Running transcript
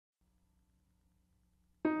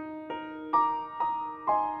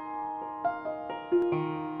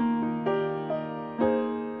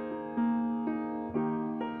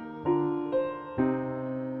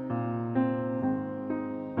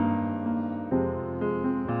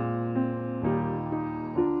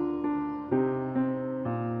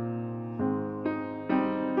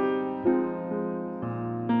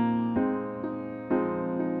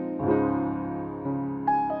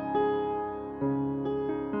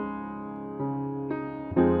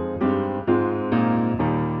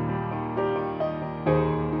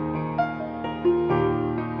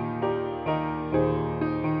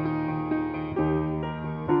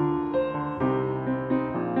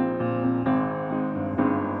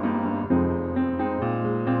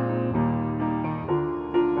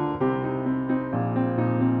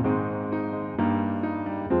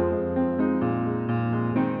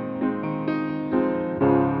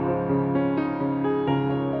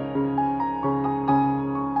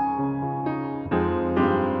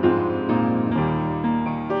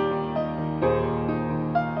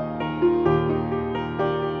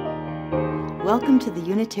Welcome to the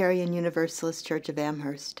Unitarian Universalist Church of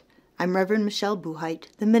Amherst. I'm Reverend Michelle Buheit,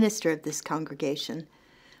 the minister of this congregation.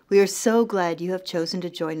 We are so glad you have chosen to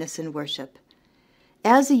join us in worship.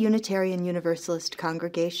 As a Unitarian Universalist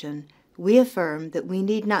congregation, we affirm that we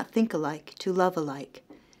need not think alike to love alike,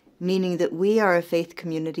 meaning that we are a faith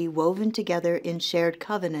community woven together in shared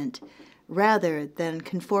covenant rather than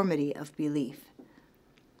conformity of belief.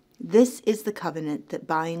 This is the covenant that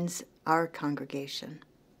binds our congregation.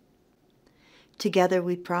 Together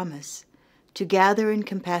we promise to gather in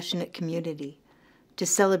compassionate community, to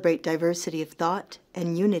celebrate diversity of thought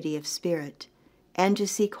and unity of spirit, and to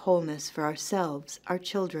seek wholeness for ourselves, our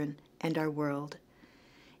children, and our world.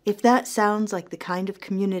 If that sounds like the kind of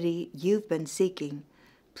community you've been seeking,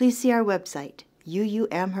 please see our website,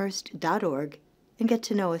 uuamherst.org, and get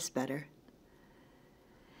to know us better.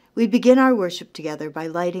 We begin our worship together by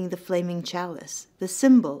lighting the flaming chalice, the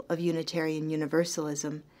symbol of Unitarian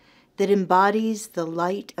Universalism, that embodies the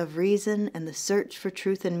light of reason and the search for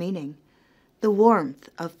truth and meaning, the warmth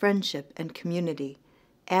of friendship and community,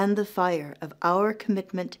 and the fire of our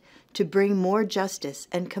commitment to bring more justice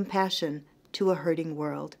and compassion to a hurting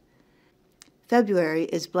world. February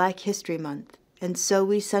is Black History Month, and so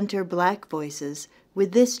we center Black voices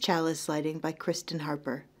with this chalice lighting by Kristen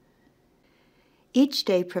Harper. Each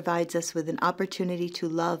day provides us with an opportunity to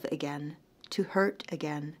love again, to hurt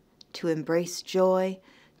again, to embrace joy,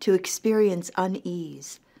 to experience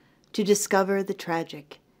unease, to discover the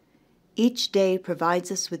tragic. Each day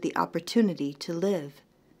provides us with the opportunity to live.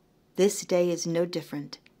 This day is no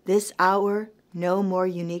different, this hour no more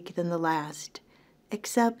unique than the last,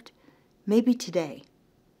 except maybe today,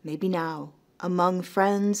 maybe now, among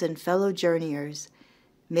friends and fellow journeyers,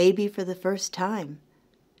 maybe for the first time,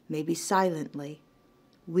 maybe silently,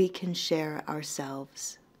 we can share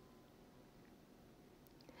ourselves.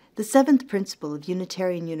 The seventh principle of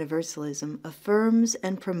Unitarian Universalism affirms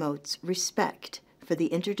and promotes respect for the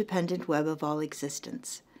interdependent web of all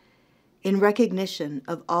existence. In recognition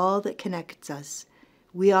of all that connects us,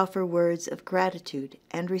 we offer words of gratitude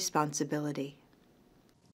and responsibility.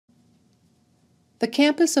 The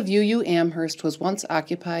campus of UU Amherst was once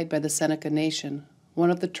occupied by the Seneca Nation,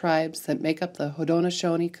 one of the tribes that make up the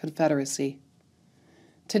Haudenosaunee Confederacy.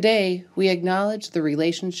 Today, we acknowledge the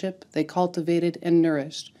relationship they cultivated and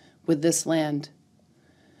nourished with this land.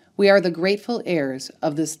 We are the grateful heirs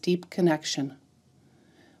of this deep connection.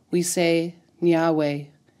 We say, Nyahweh,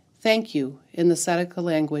 thank you, in the Seneca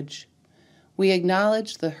language. We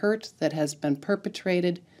acknowledge the hurt that has been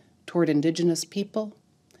perpetrated toward Indigenous people,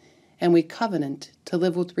 and we covenant to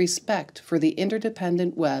live with respect for the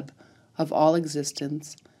interdependent web of all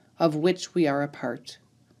existence, of which we are a part.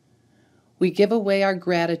 We give away our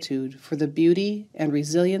gratitude for the beauty and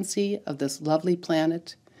resiliency of this lovely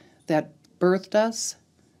planet that birthed us,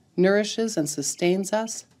 nourishes and sustains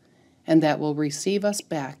us, and that will receive us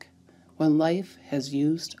back when life has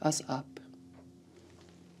used us up.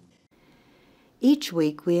 Each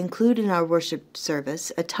week we include in our worship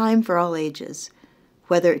service a time for all ages,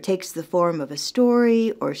 whether it takes the form of a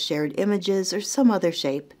story or shared images or some other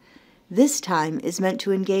shape. This time is meant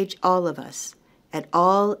to engage all of us at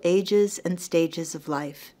all ages and stages of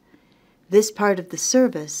life. This part of the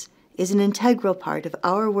service is an integral part of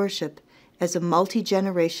our worship as a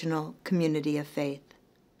multi-generational community of faith.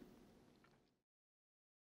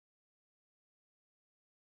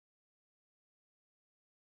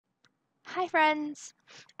 Hi friends!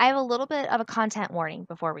 I have a little bit of a content warning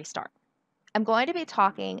before we start. I'm going to be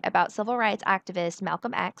talking about civil rights activist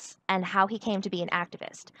Malcolm X and how he came to be an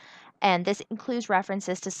activist. And this includes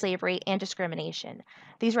references to slavery and discrimination.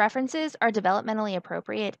 These references are developmentally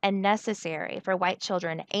appropriate and necessary for white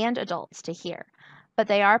children and adults to hear, but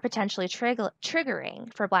they are potentially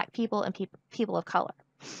triggering for Black people and people of color.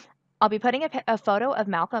 I'll be putting a photo of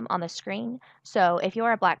Malcolm on the screen, so if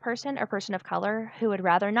you're a Black person or person of color who would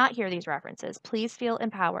rather not hear these references, please feel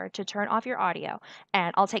empowered to turn off your audio,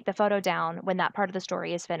 and I'll take the photo down when that part of the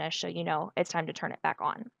story is finished so you know it's time to turn it back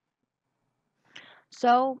on.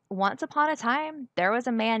 So, once upon a time, there was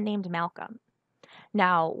a man named Malcolm.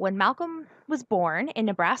 Now, when Malcolm was born in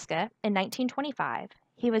Nebraska in 1925,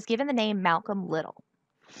 he was given the name Malcolm Little.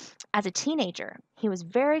 As a teenager, he was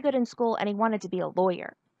very good in school and he wanted to be a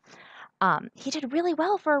lawyer. He did really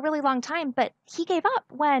well for a really long time, but he gave up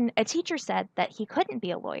when a teacher said that he couldn't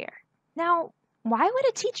be a lawyer. Now, why would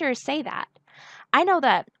a teacher say that? I know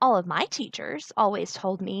that all of my teachers always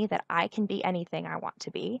told me that I can be anything I want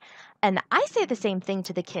to be, and I say the same thing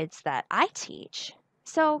to the kids that I teach.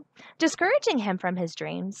 So, discouraging him from his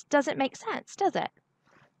dreams doesn't make sense, does it?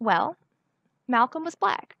 Well, Malcolm was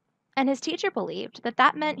Black. And his teacher believed that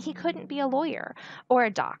that meant he couldn't be a lawyer or a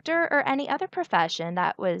doctor or any other profession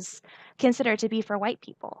that was considered to be for white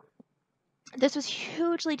people. This was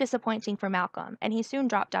hugely disappointing for Malcolm, and he soon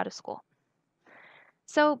dropped out of school.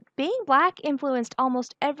 So, being black influenced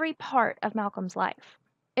almost every part of Malcolm's life.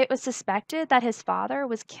 It was suspected that his father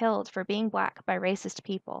was killed for being black by racist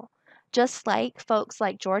people, just like folks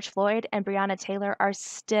like George Floyd and Breonna Taylor are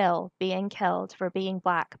still being killed for being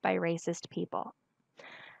black by racist people.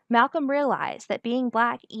 Malcolm realized that being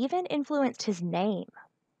black even influenced his name.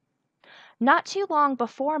 Not too long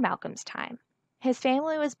before Malcolm's time, his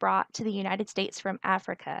family was brought to the United States from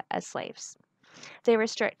Africa as slaves. They were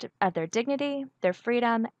stripped of their dignity, their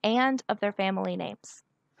freedom, and of their family names.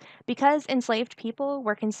 Because enslaved people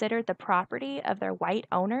were considered the property of their white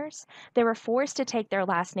owners, they were forced to take their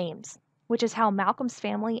last names, which is how Malcolm's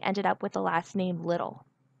family ended up with the last name Little.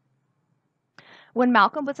 When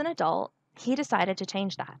Malcolm was an adult, he decided to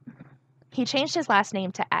change that. He changed his last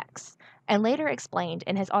name to X, and later explained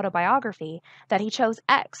in his autobiography that he chose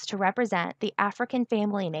X to represent the African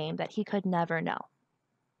family name that he could never know.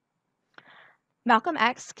 Malcolm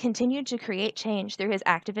X continued to create change through his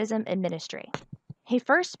activism and ministry. He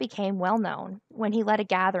first became well known when he led a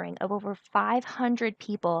gathering of over 500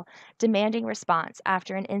 people demanding response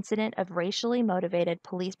after an incident of racially motivated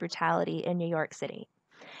police brutality in New York City.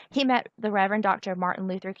 He met the Reverend Dr. Martin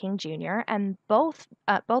Luther King Jr., and both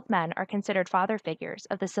men are considered father figures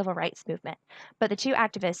of the civil rights movement, but the two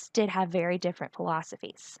activists did have very different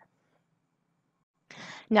philosophies.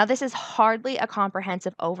 Now, this is hardly a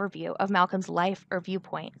comprehensive overview of Malcolm's life or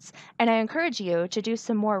viewpoints, and I encourage you to do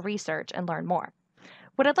some more research and learn more.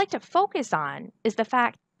 What I'd like to focus on is the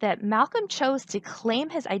fact that Malcolm chose to claim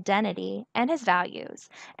his identity and his values,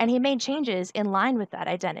 and he made changes in line with that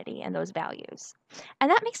identity and those values. And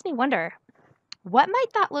that makes me wonder, what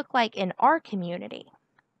might that look like in our community?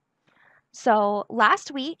 So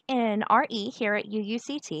last week in RE here at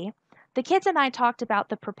UUCT, the kids and I talked about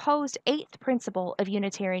the proposed 8th principle of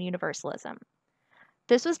Unitarian Universalism.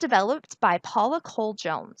 This was developed by Paula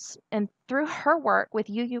Cole-Jones, and through her work with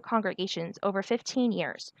UU congregations over 15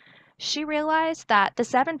 years, she realized that the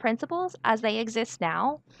 7 principles, as they exist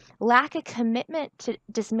now, lack a commitment to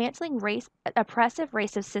dismantling oppressive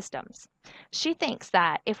racist systems. She thinks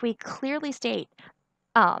that if we clearly state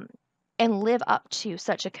and live up to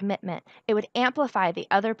such a commitment, it would amplify the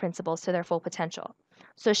other principles to their full potential.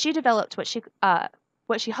 So she developed what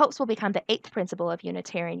she hopes will become the 8th principle of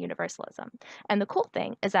Unitarian Universalism. And the cool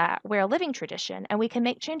thing is that we're a living tradition, and we can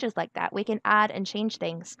make changes like that. We can add and change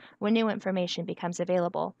things when new information becomes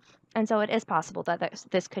available. And so it is possible that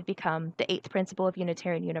this could become the 8th principle of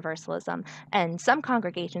Unitarian Universalism, and some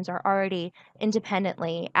congregations are already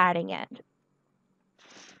independently adding it.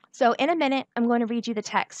 So in a minute, I'm going to read you the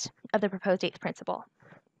text of the proposed 8th principle.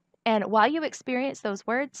 And while you experience those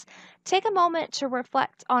words, take a moment to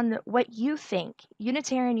reflect on what you think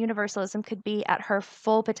Unitarian Universalism could be at her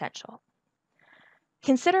full potential.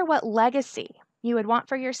 Consider what legacy you would want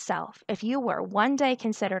for yourself if you were one day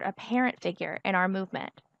considered a parent figure in our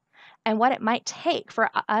movement, and what it might take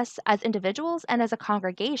for us as individuals and as a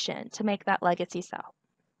congregation to make that legacy so.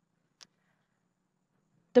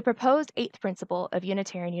 The proposed 8th principle of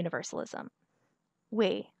Unitarian Universalism.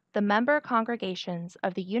 We, the member congregations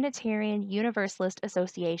of the Unitarian Universalist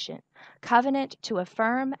Association, covenant to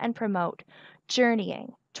affirm and promote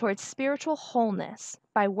journeying towards spiritual wholeness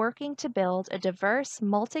by working to build a diverse,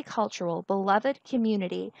 multicultural, beloved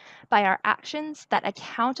community by our actions that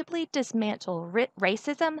accountably dismantle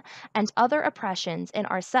racism and other oppressions in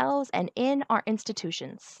ourselves and in our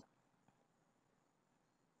institutions.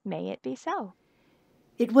 May it be so.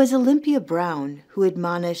 It was Olympia Brown who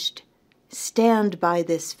admonished, "Stand by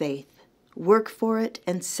this faith, work for it,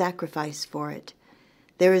 and sacrifice for it.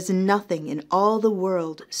 There is nothing in all the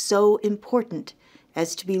world so important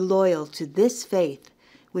as to be loyal to this faith,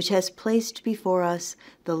 which has placed before us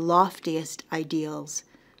the loftiest ideals,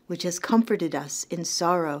 which has comforted us in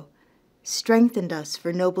sorrow, strengthened us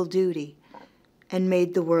for noble duty, and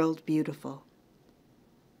made the world beautiful."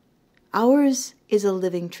 Ours is a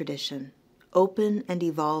living tradition, open and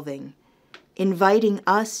evolving, inviting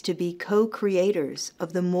us to be co-creators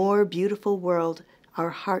of the more beautiful world our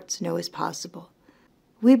hearts know is possible.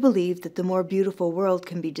 We believe that the more beautiful world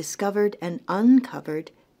can be discovered and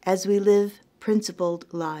uncovered as we live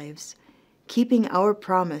principled lives, keeping our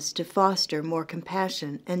promise to foster more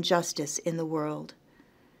compassion and justice in the world.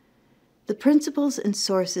 The principles and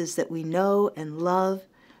sources that we know and love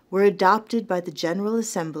were adopted by the General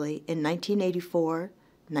Assembly in 1984,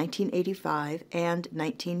 1985, and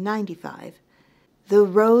 1995. The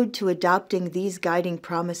road to adopting these guiding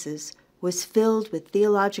promises was filled with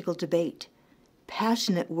theological debate,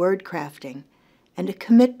 passionate word crafting, and a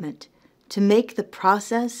commitment to make the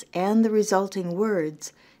process and the resulting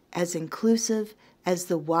words as inclusive as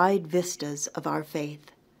the wide vistas of our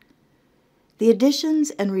faith. The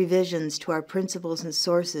additions and revisions to our principles and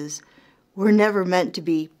sources were never meant to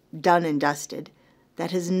be done and dusted.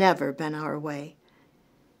 That has never been our way.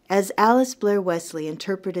 As Alice Blair Wesley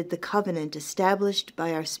interpreted the covenant established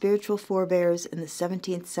by our spiritual forebears in the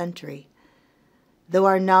 17th century, though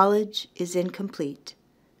our knowledge is incomplete,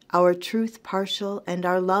 our truth partial, and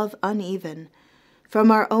our love uneven,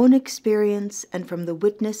 from our own experience and from the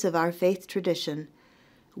witness of our faith tradition,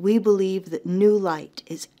 we believe that new light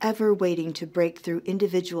is ever waiting to break through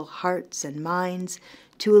individual hearts and minds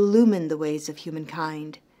to illumine the ways of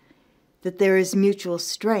humankind, that there is mutual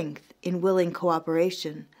strength in willing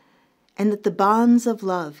cooperation, and that the bonds of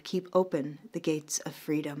love keep open the gates of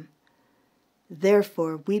freedom.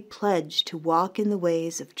 Therefore, we pledge to walk in the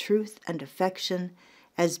ways of truth and affection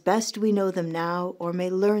as best we know them now or may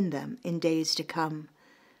learn them in days to come,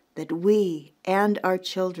 that we and our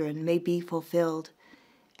children may be fulfilled,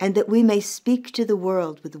 and that we may speak to the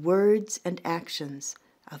world with words and actions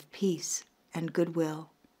of peace and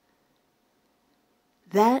goodwill.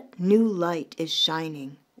 That new light is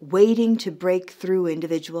shining, waiting to break through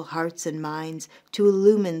individual hearts and minds to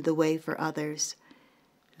illumine the way for others.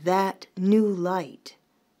 That new light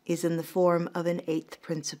is in the form of an eighth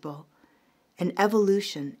principle, an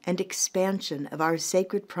evolution and expansion of our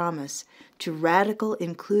sacred promise to radical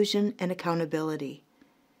inclusion and accountability.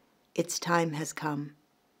 Its time has come.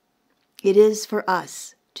 It is for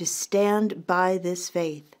us to stand by this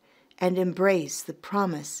faith and embrace the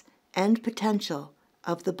promise and potential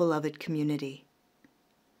of the beloved community.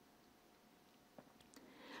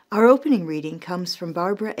 Our opening reading comes from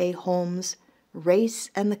Barbara A. Holmes' Race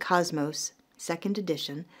and the Cosmos, 2nd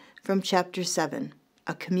edition, from Chapter 7,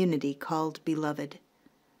 A Community Called Beloved.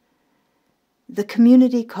 The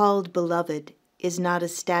community called beloved is not a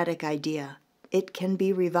static idea. It can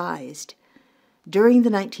be revised. During the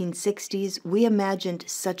 1960s, we imagined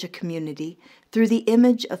such a community through the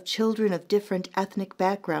image of children of different ethnic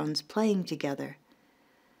backgrounds playing together.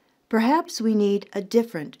 Perhaps we need a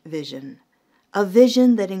different vision, a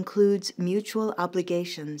vision that includes mutual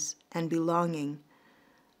obligations and belonging.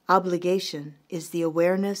 Obligation is the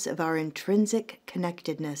awareness of our intrinsic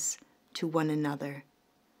connectedness to one another.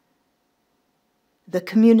 The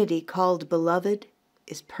community called beloved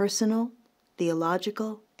is personal,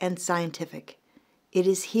 theological, and scientific. It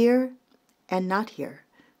is here and not here,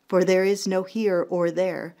 for there is no here or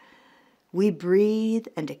there. We breathe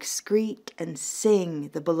and excrete and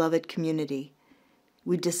sing the beloved community.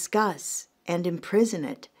 We discuss and imprison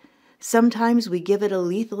it. Sometimes we give it a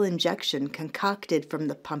lethal injection concocted from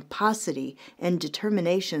the pomposity and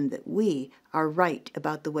determination that we are right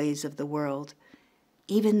about the ways of the world.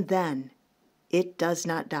 Even then, it does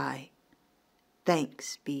not die.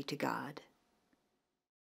 Thanks be to God.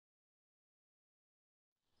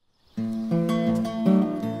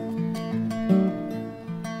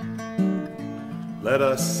 Let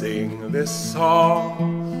us sing this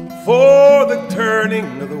song for the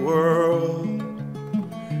turning of the world,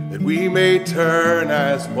 that we may turn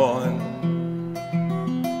as one.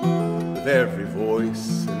 With every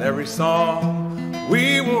voice and every song,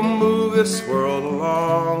 we will move this world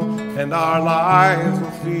along, and our lives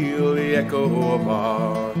will feel the echo of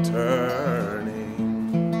our turning.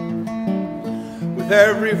 With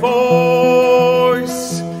every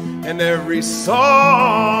voice and every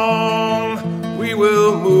song, we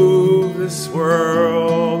will move this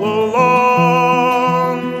world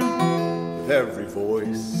along. With every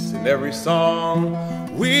voice and every song,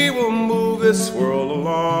 we will move this world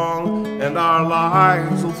along, and our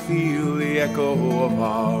lives will feel the echo of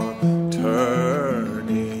our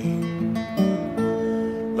turning.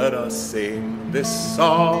 Let us sing this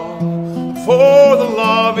song for the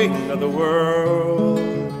loving of the world,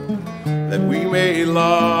 that we may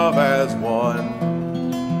love as one.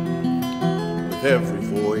 With every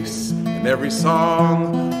voice and every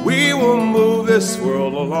song, we will move this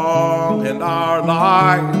world along, and our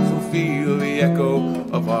lives will feel the echo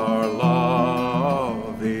of our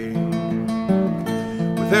loving.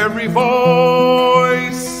 With every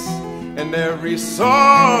voice and every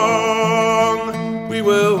song, we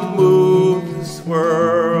will move this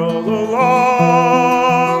world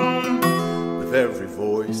along. With every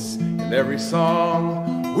voice and every song,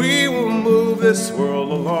 we will move this world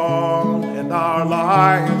along, and our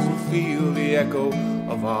lives will feel the echo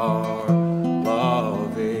of our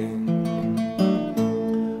loving.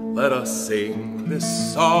 Let us sing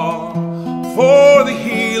this song for the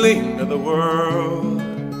healing of the world,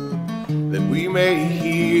 we may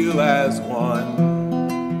heal as one.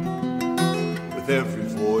 With every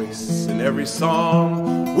voice and every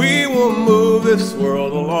song, we will move this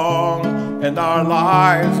world along, and our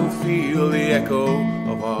lives will feel the echo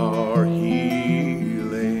of our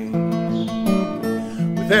healing.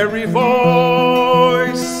 With every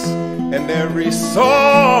voice and every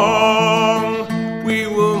song, we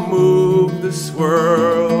will move this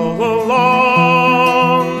world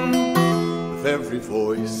along. With every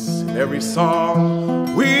voice and every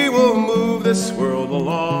song, we will move this world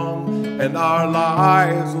along, and our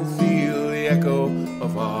lives will feel the echo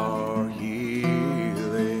of our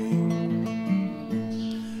healing.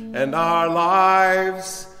 And our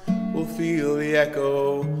lives will feel the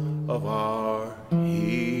echo of our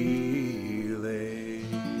healing.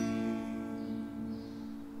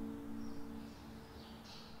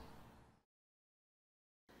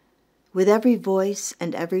 With every voice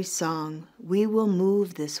and every song, we will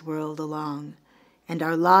move this world along, and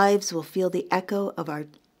our lives will feel the echo of our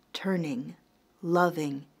turning,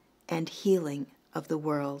 loving, and healing of the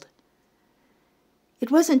world.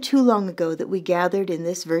 It wasn't too long ago that we gathered in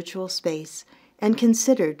this virtual space and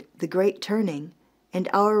considered the great turning and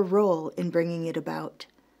our role in bringing it about.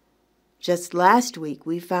 Just last week,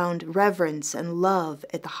 we found reverence and love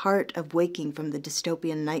at the heart of waking from the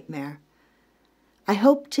dystopian nightmare. I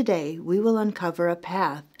hope today we will uncover a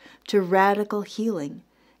path to radical healing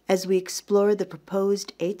as we explore the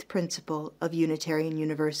proposed 8th principle of Unitarian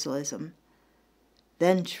Universalism.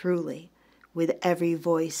 Then truly, with every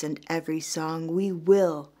voice and every song, we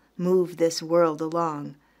will move this world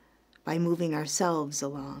along by moving ourselves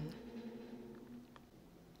along.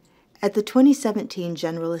 At the 2017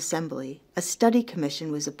 General Assembly, a study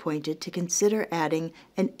commission was appointed to consider adding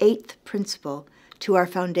an 8th principle to our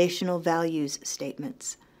foundational values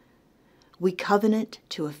statements. We covenant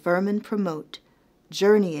to affirm and promote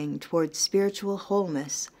journeying towards spiritual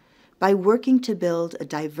wholeness by working to build a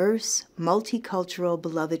diverse, multicultural,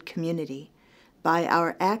 beloved community by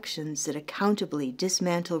our actions that accountably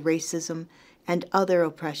dismantle racism and other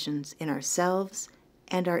oppressions in ourselves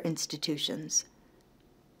and our institutions.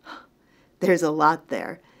 There's a lot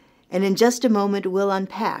there, and in just a moment we'll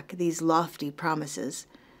unpack these lofty promises.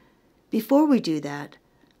 Before we do that,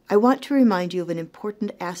 I want to remind you of an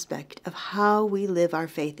important aspect of how we live our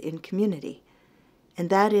faith in community, and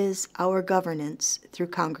that is our governance through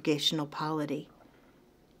congregational polity.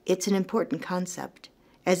 It's an important concept,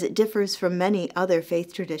 as it differs from many other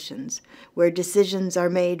faith traditions, where decisions are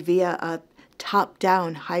made via a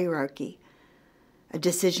top-down hierarchy. A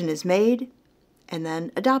decision is made and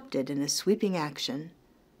then adopted in a sweeping action.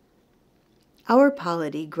 Our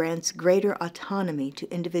polity grants greater autonomy to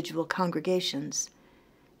individual congregations.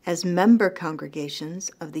 As member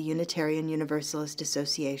congregations of the Unitarian Universalist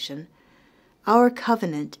Association, our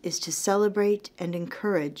covenant is to celebrate and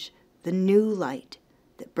encourage the new light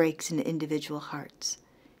that breaks into individual hearts,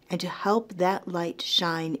 and to help that light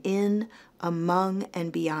shine in, among,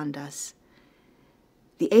 and beyond us.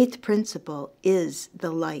 The 8th principle is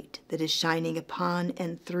the light that is shining upon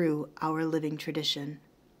and through our living tradition.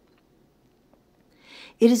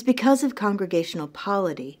 It is because of congregational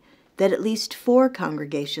polity that at least 4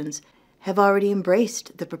 congregations have already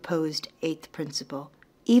embraced the proposed 8th principle,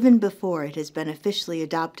 even before it has been officially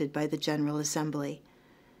adopted by the General Assembly.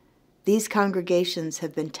 These congregations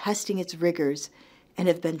have been testing its rigors and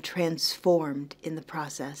have been transformed in the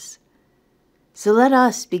process. So let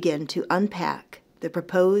us begin to unpack the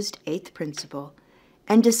proposed 8th principle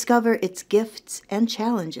and discover its gifts and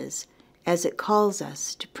challenges as it calls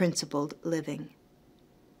us to principled living.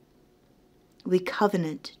 We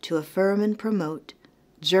covenant to affirm and promote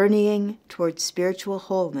journeying towards spiritual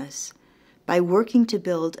wholeness by working to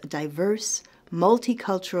build a diverse,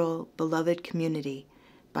 multicultural, beloved community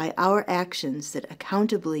by our actions that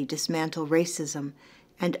accountably dismantle racism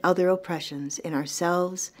and other oppressions in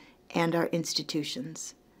ourselves and our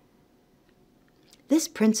institutions. This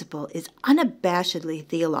principle is unabashedly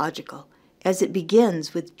theological, as it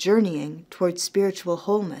begins with journeying towards spiritual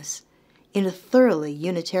wholeness in a thoroughly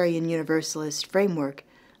Unitarian Universalist framework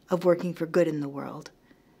of working for good in the world.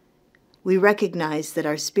 We recognize that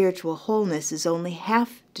our spiritual wholeness is only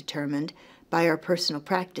half determined by our personal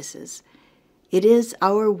practices. It is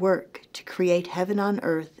our work to create heaven on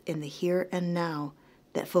earth in the here and now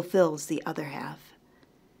that fulfills the other half.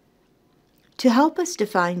 To help us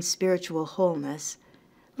define spiritual wholeness,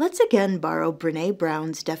 let's again borrow Brené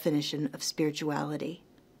Brown's definition of spirituality.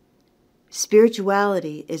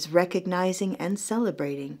 Spirituality is recognizing and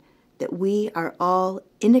celebrating that we are all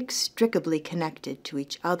inextricably connected to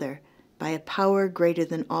each other by a power greater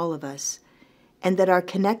than all of us, and that our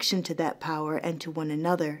connection to that power and to one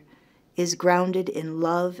another is grounded in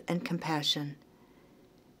love and compassion.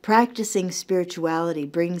 Practicing spirituality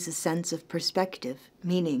brings a sense of perspective,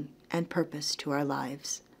 meaning, and purpose to our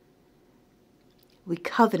lives. We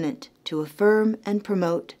covenant to affirm and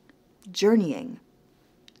promote journeying.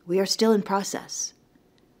 We are still in process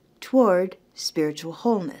toward spiritual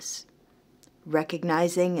wholeness,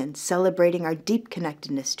 recognizing and celebrating our deep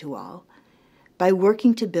connectedness to all by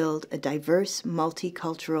working to build a diverse,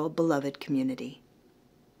 multicultural, beloved community.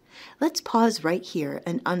 Let's pause right here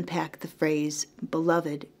and unpack the phrase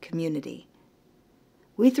beloved community.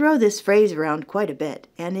 We throw this phrase around quite a bit,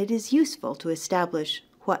 and it is useful to establish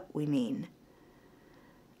what we mean.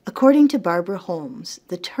 According to Barbara Holmes,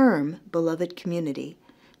 the term beloved community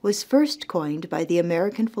was first coined by the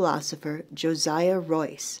American philosopher Josiah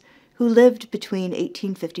Royce, who lived between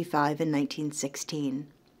 1855 and 1916.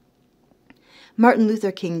 Martin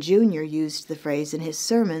Luther King Jr. used the phrase in his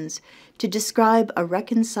sermons to describe a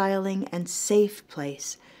reconciling and safe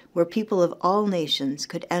place where people of all nations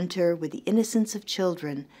could enter with the innocence of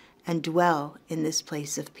children and dwell in this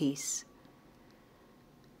place of peace.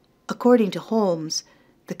 According to Holmes,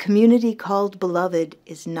 the community called beloved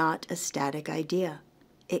is not a static idea.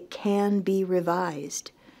 It can be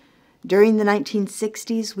revised. During the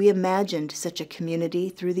 1960s, we imagined such a community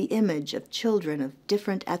through the image of children of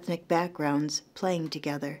different ethnic backgrounds playing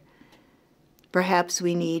together. Perhaps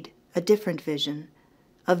we need a different vision,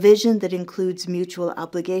 a vision that includes mutual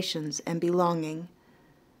obligations and belonging.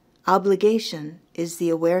 Obligation is the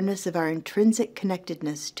awareness of our intrinsic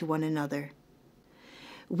connectedness to one another.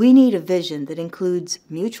 We need a vision that includes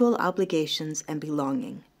mutual obligations and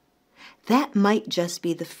belonging. That might just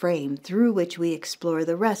be the frame through which we explore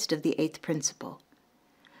the rest of the eighth principle.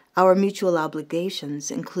 Our mutual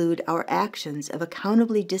obligations include our actions of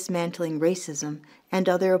accountably dismantling racism and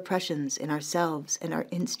other oppressions in ourselves and our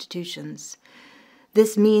institutions.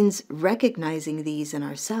 This means recognizing these in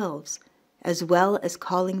ourselves, as well as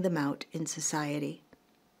calling them out in society.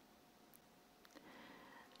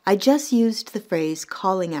 I just used the phrase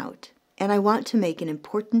calling out, and I want to make an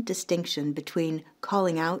important distinction between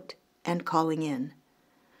calling out and calling in.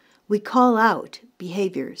 We call out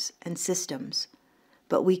behaviors and systems,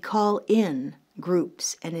 but we call in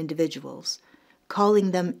groups and individuals,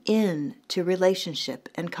 calling them in to relationship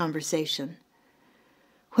and conversation.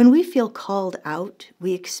 When we feel called out,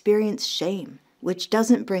 we experience shame, which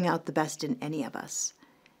doesn't bring out the best in any of us.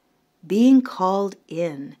 Being called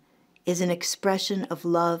in is an expression of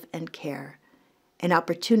love and care, an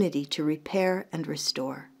opportunity to repair and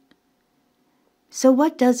restore. So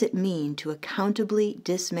what does it mean to accountably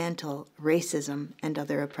dismantle racism and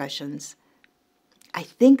other oppressions? I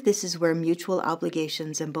think this is where mutual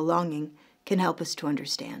obligations and belonging can help us to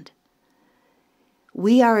understand.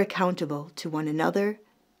 We are accountable to one another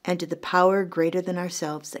and to the power greater than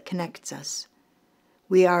ourselves that connects us.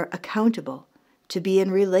 We are accountable to be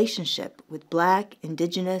in relationship with Black,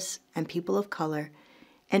 Indigenous, and people of color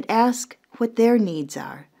and ask what their needs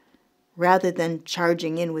are, rather than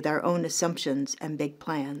charging in with our own assumptions and big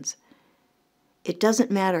plans. It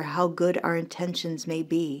doesn't matter how good our intentions may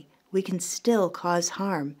be, we can still cause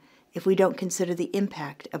harm if we don't consider the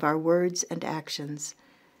impact of our words and actions.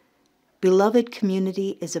 Beloved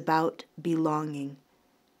community is about belonging,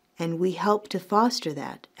 and we help to foster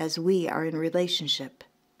that as we are in relationship.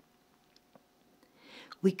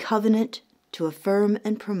 We covenant to affirm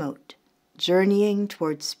and promote, journeying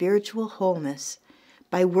towards spiritual wholeness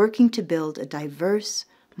by working to build a diverse,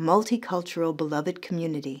 multicultural, beloved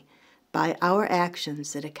community by our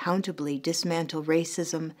actions that accountably dismantle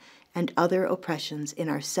racism and other oppressions in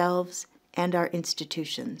ourselves and our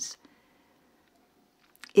institutions.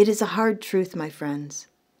 It is a hard truth, my friends,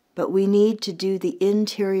 but we need to do the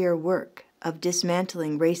interior work of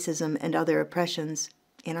dismantling racism and other oppressions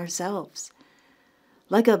in ourselves.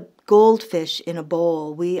 Like a goldfish in a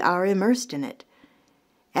bowl, we are immersed in it.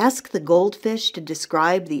 Ask the goldfish to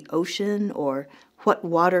describe the ocean or what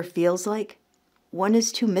water feels like. One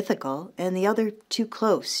is too mythical and the other too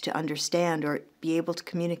close to understand or be able to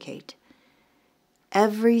communicate.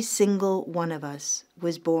 Every single one of us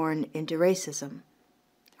was born into racism.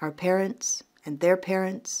 Our parents and their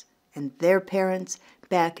parents and their parents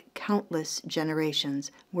back countless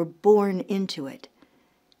generations were born into it.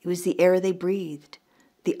 It was the air they breathed,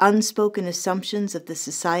 the unspoken assumptions of the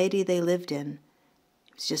society they lived in.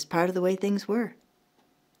 It's just part of the way things were.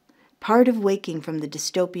 Part of waking from the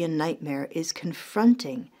dystopian nightmare is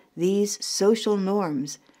confronting these social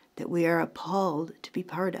norms that we are appalled to be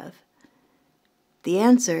part of. The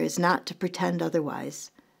answer is not to pretend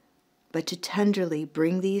otherwise, but to tenderly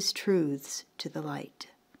bring these truths to the light.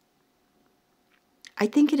 I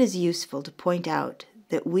think it is useful to point out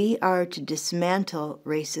that we are to dismantle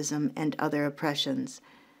racism and other oppressions,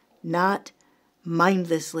 not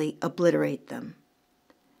mindlessly obliterate them.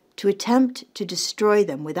 To attempt to destroy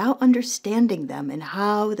them without understanding them and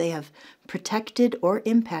how they have protected or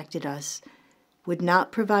impacted us would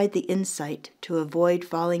not provide the insight to avoid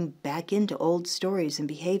falling back into old stories and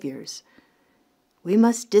behaviors. We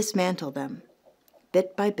must dismantle them,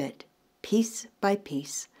 bit by bit, piece by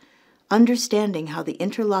piece, understanding how the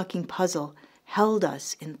interlocking puzzle held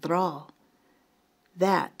us in thrall.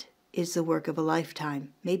 That is the work of a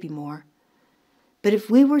lifetime, maybe more. But if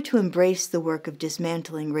we were to embrace the work of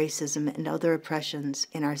dismantling racism and other oppressions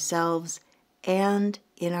in ourselves and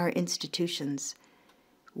in our institutions,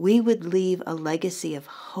 we would leave a legacy of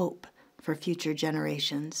hope for future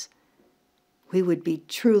generations. We would be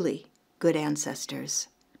truly good ancestors.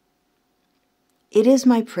 It is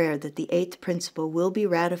my prayer that the eighth principle will be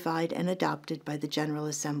ratified and adopted by the General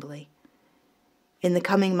Assembly. In the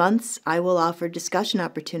coming months, I will offer discussion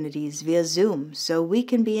opportunities via Zoom so we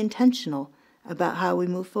can be intentional about how we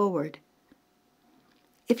move forward.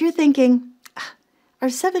 If you're thinking, our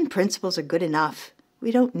 7 principles are good enough,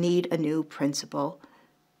 we don't need a new principle,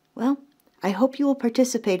 well, I hope you will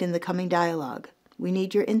participate in the coming dialogue. We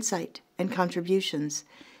need your insight and contributions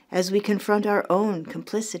as we confront our own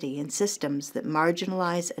complicity in systems that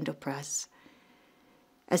marginalize and oppress.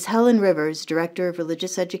 As Helen Rivers, Director of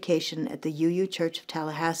Religious Education at the UU Church of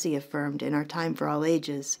Tallahassee, affirmed in our Time for All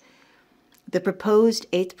Ages, the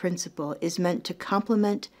proposed 8th principle is meant to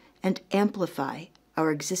complement and amplify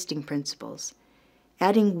our existing principles,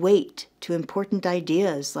 adding weight to important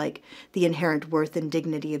ideas like the inherent worth and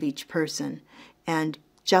dignity of each person, and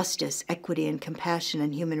justice, equity, and compassion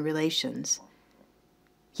in human relations.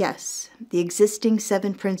 Yes, the existing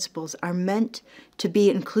 7 principles are meant to be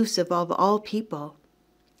inclusive of all people,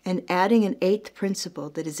 and adding an 8th principle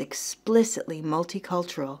that is explicitly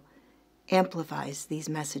multicultural amplifies these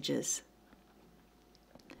messages.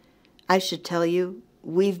 I should tell you,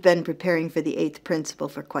 we've been preparing for the 8th principle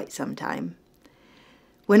for quite some time.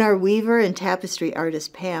 When our weaver and tapestry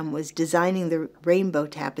artist Pam was designing the rainbow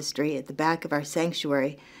tapestry at the back of our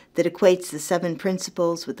sanctuary that equates the 7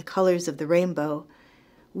 principles with the colors of the rainbow,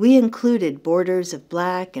 we included borders of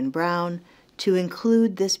black and brown to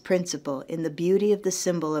include this principle in the beauty of the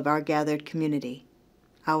symbol of our gathered community,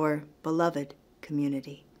 our beloved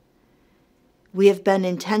community. We have been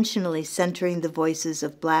intentionally centering the voices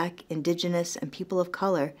of Black, Indigenous, and people of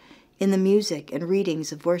color in the music and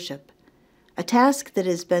readings of worship, a task that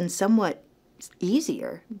has been somewhat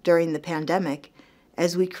easier during the pandemic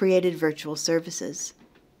as we created virtual services.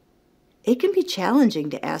 It can be challenging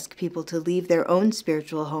to ask people to leave their own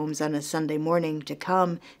spiritual homes on a Sunday morning to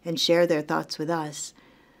come and share their thoughts with us.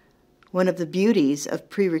 One of the beauties of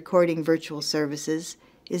pre-recording virtual services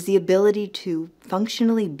is the ability to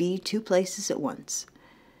functionally be 2 places at once.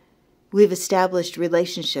 We've established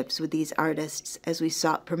relationships with these artists as we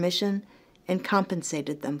sought permission and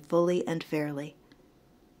compensated them fully and fairly.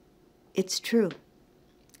 It's true.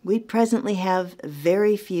 We presently have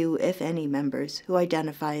very few, if any, members who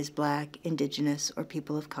identify as Black, Indigenous, or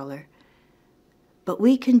people of color. But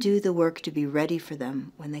we can do the work to be ready for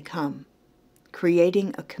them when they come,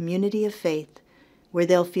 creating a community of faith where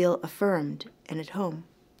they'll feel affirmed and at home.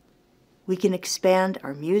 We can expand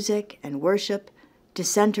our music and worship to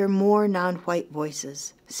center more non-white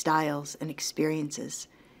voices, styles, and experiences.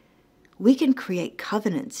 We can create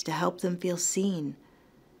covenants to help them feel seen.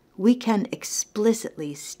 We can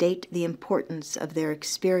explicitly state the importance of their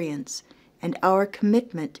experience and our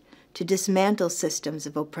commitment to dismantle systems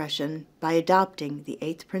of oppression by adopting the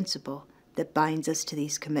 8th principle that binds us to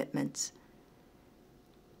these commitments.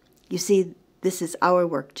 You see, this is our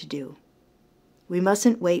work to do. We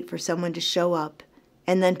mustn't wait for someone to show up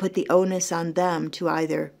and then put the onus on them to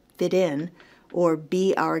either fit in or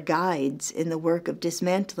be our guides in the work of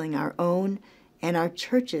dismantling our own and our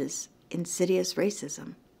church's insidious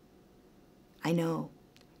racism. I know,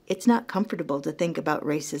 it's not comfortable to think about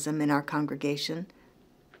racism in our congregation,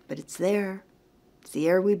 but it's there. It's the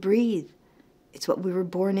air we breathe. It's what we were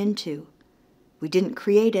born into. We didn't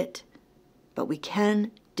create it, but we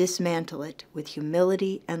can dismantle it with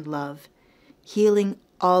humility and love, healing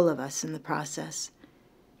all of us in the process.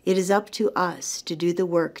 It is up to us to do the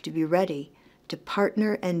work, to be ready, to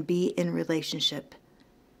partner and be in relationship.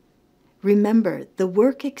 Remember, the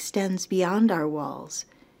work extends beyond our walls.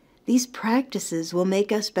 These practices will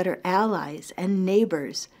make us better allies and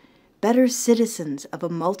neighbors, better citizens of a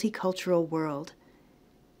multicultural world,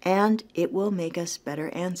 and it will make us better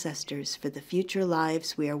ancestors for the future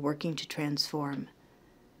lives we are working to transform.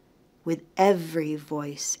 With every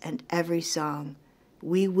voice and every song,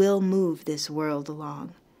 we will move this world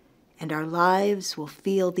along, and our lives will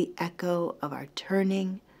feel the echo of our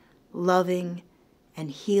turning, loving, and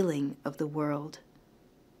healing of the world.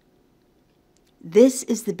 This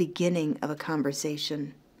is the beginning of a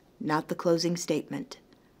conversation, not the closing statement.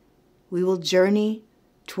 We will journey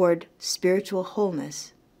toward spiritual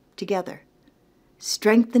wholeness together,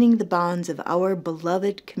 strengthening the bonds of our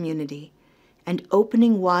beloved community and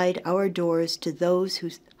opening wide our doors to those who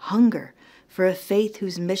hunger for a faith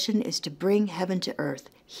whose mission is to bring heaven to earth,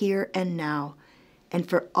 here and now, and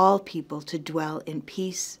for all people to dwell in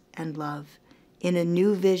peace and love, in a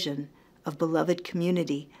new vision of beloved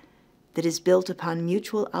community that is built upon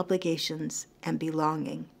mutual obligations and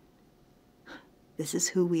belonging. This is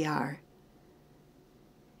who we are.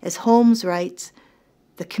 As Holmes writes,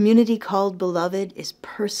 the community called beloved is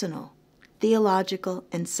personal, theological,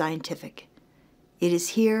 and scientific. It is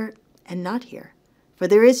here and not here, for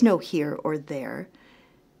there is no here or there.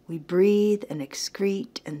 We breathe and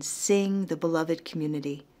excrete and sing the beloved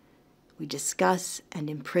community. We discuss and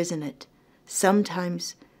imprison it.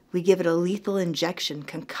 Sometimes we give it a lethal injection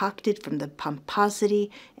concocted from the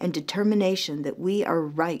pomposity and determination that we are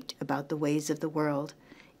right about the ways of the world.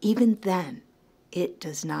 Even then, it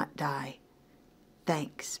does not die.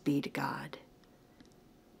 Thanks be to God.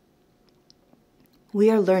 We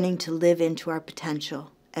are learning to live into our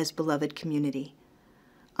potential as beloved community,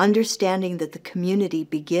 understanding that the community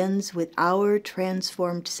begins with our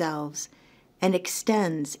transformed selves and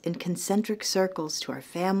extends in concentric circles to our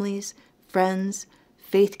families, friends,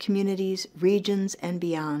 faith communities, regions, and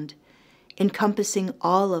beyond, encompassing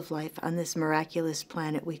all of life on this miraculous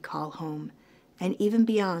planet we call home, and even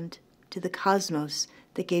beyond to the cosmos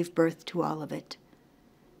that gave birth to all of it.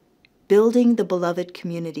 Building the beloved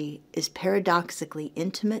community is paradoxically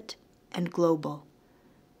intimate and global.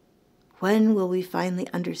 When will we finally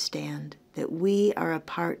understand that we are a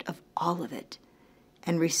part of all of it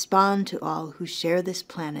and respond to all who share this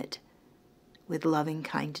planet with loving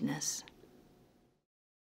kindness?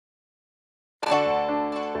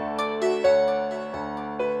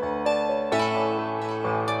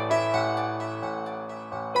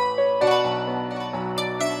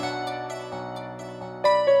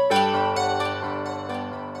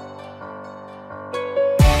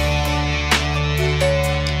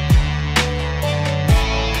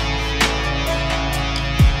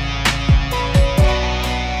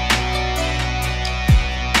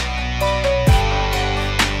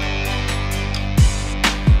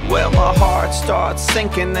 Starts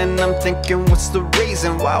sinking and I'm thinking, what's the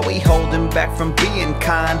reason why we holding back from being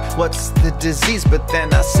kind? What's the disease? But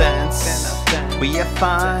then I sense we are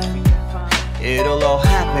fine. It'll all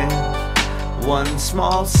happen one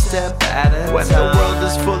small step at a time. When the world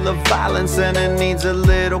is full of violence and it needs a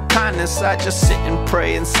little kindness, I just sit and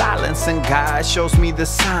pray in silence, and God shows me the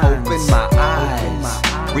signs. Open my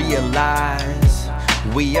eyes, realize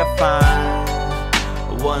we are fine.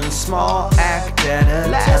 One small act at a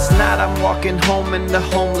time. Last night I'm walking home and the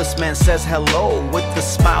homeless man says hello with a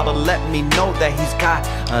smile to let me know that he's got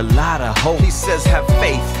a lot of hope. He says, have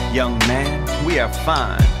faith, young man, we are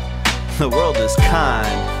fine. The world is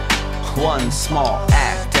kind. One small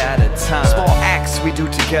act at a time. Small acts we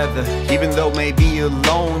do together, even though maybe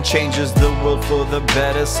alone, changes the world for the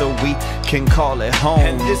better so we can call it home.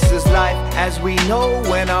 And this is life as we know,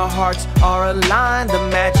 when our hearts are aligned, the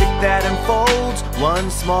magic that unfolds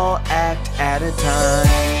one small act at a time.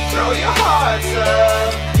 Throw your hearts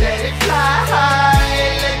up, let it fly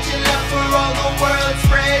high, let your love for all the world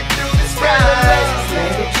spread through the skies.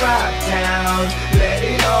 Let it drop down, let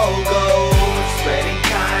it all go, spreading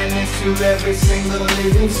kindness to every single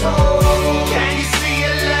living soul. Can you see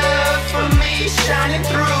your love for me shining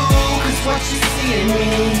through? Cause what you see in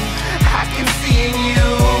me, I can see in you.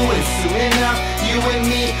 And soon enough, you and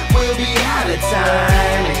me will be out of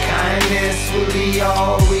time, and kindness will be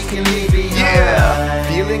all we can leave behind. Yeah,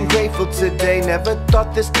 feeling grateful today. Never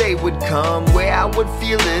thought this day would come where I would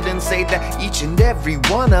feel it and say that each and every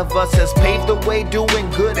one of us has paved the way doing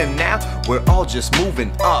good, and now we're all just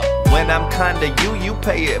moving up. When I'm kinda you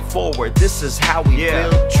pay it forward. This is how we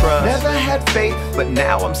build trust. Never had faith, but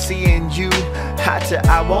now I'm seeing you eye to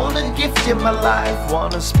eye. Wanna gift you my life,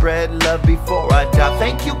 wanna spread love before I die.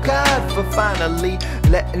 Thank you, God, for finally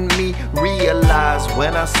letting me realize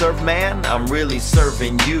when I serve man, I'm really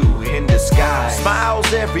serving you in disguise.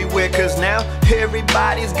 Smiles everywhere, cause now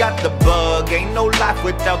everybody's got the bug. Ain't no life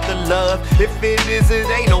without the love. If it is, it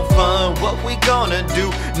ain't no fun. What we gonna do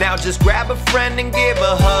now? Just grab a friend and give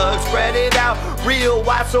a hug. Spread it out real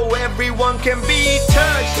wide so everyone can be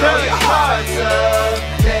touched. Throw your hearts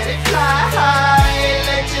up, let it fly high,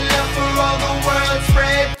 let your love for all the world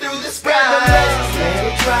spread through the skies.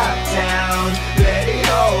 drop down, let it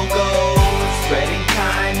all go. Spreading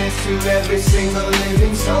kindness to every single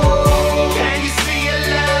living soul. Can you see your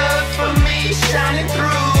love for me shining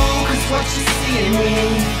through? Cause what you see in me,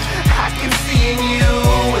 I can see in you.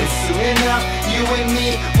 And soon enough, you and me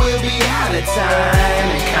will be out of time,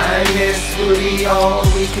 and kindness will be all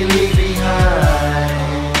we can leave behind.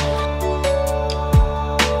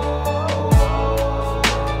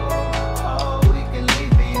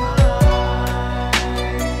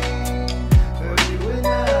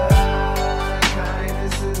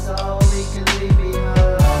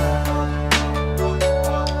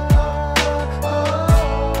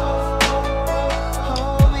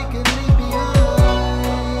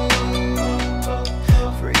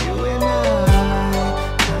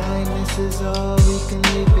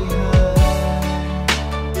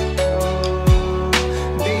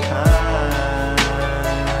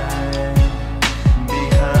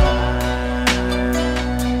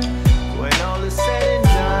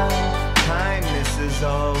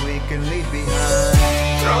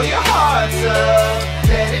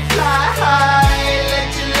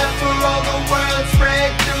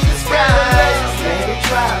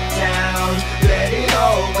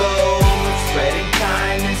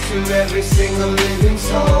 Every single living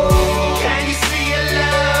soul. Can you see your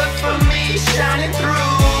love for me shining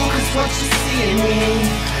through? Cause what you see in me,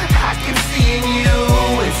 I can see in you.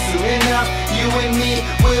 And soon enough, you and me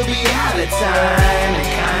will be out of time, and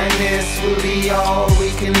kindness will be all we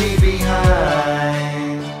can leave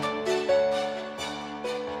behind.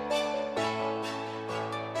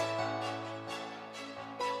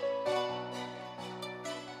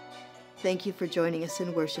 Thank you for joining us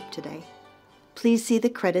in worship today. Please see the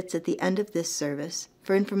credits at the end of this service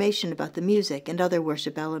for information about the music and other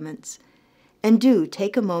worship elements. And do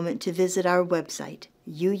take a moment to visit our website,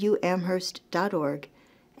 uuamherst.org,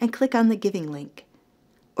 and click on the giving link,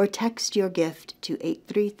 or text your gift to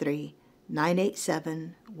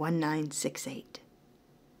 833-987-1968.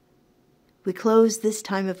 We close this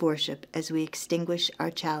time of worship as we extinguish our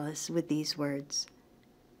chalice with these words.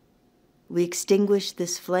 We extinguish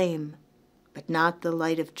this flame, but not the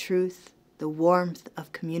light of truth, the warmth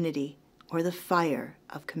of community, or the fire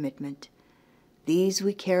of commitment. These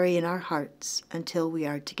we carry in our hearts until we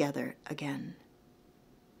are together again.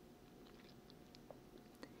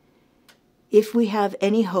 If we have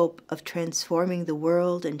any hope of transforming the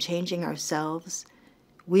world and changing ourselves,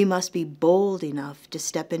 we must be bold enough to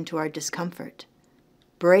step into our discomfort,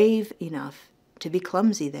 brave enough to be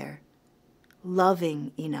clumsy there,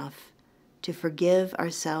 loving enough to forgive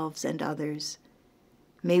ourselves and others.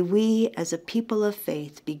 May we, as a people of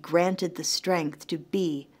faith, be granted the strength to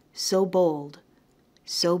be so bold,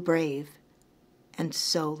 so brave, and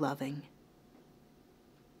so loving.